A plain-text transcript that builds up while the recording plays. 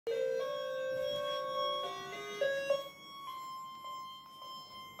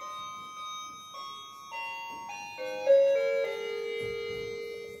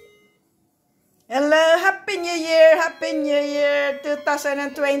Happy New Year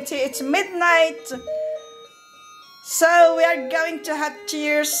 2020. It's midnight. So we are going to have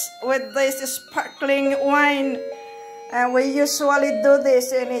cheers with this sparkling wine. And we usually do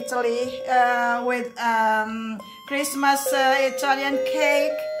this in Italy with Christmas Italian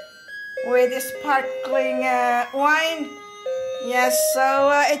cake with sparkling wine. Yes,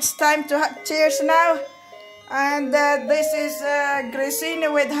 so it's time to have cheers now. And this is grissini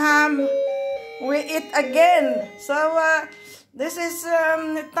with ham. We eat again. So this is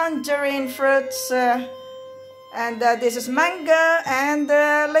tangerine fruits. And this is mango and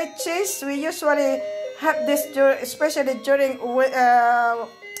lychees. We usually have this, especially during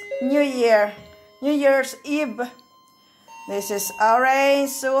New Year's Eve. This is orange,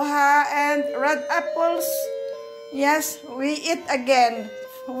 suha, and red apples. Yes, we eat again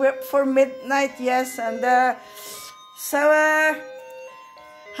for midnight. Yes, and so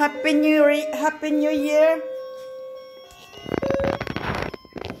Happy New Year.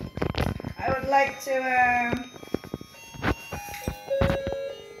 I would like to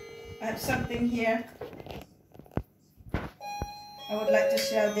have something here. I would like to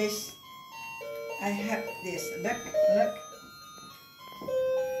show this. I have this. Look.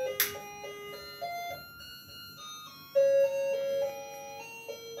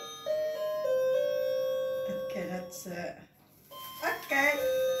 Okay, that's okay.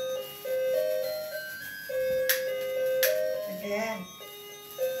 Again.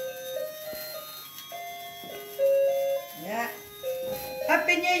 Yeah.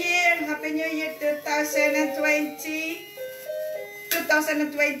 Happy New Year! Happy New Year 2020.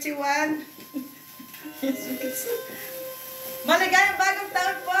 2021. Maligayang bagong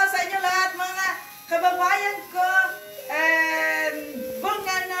taon po sa inyo lahat, mga kababayan ko.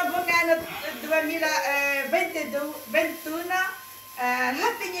 Bongano 2021.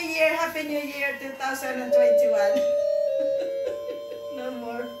 Happy New Year 2021. No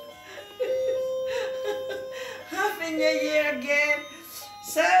more. Happy New Year again.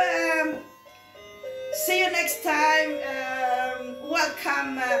 So see you next time.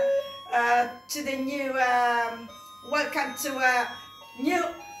 Welcome to the new welcome to new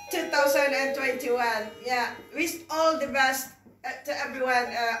 2021. Yeah, wish all the best to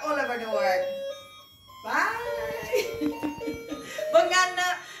everyone all over the world. Bye. Bongano,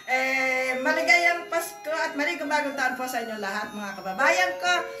 maligayang Pasko at maligayang bagong taon po sa inyo lahat, mga kababayan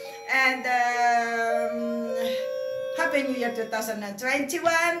ko. And Happy New Year 2021.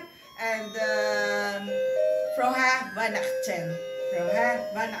 And Frohe Weihnachten.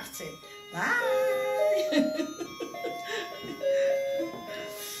 Bye.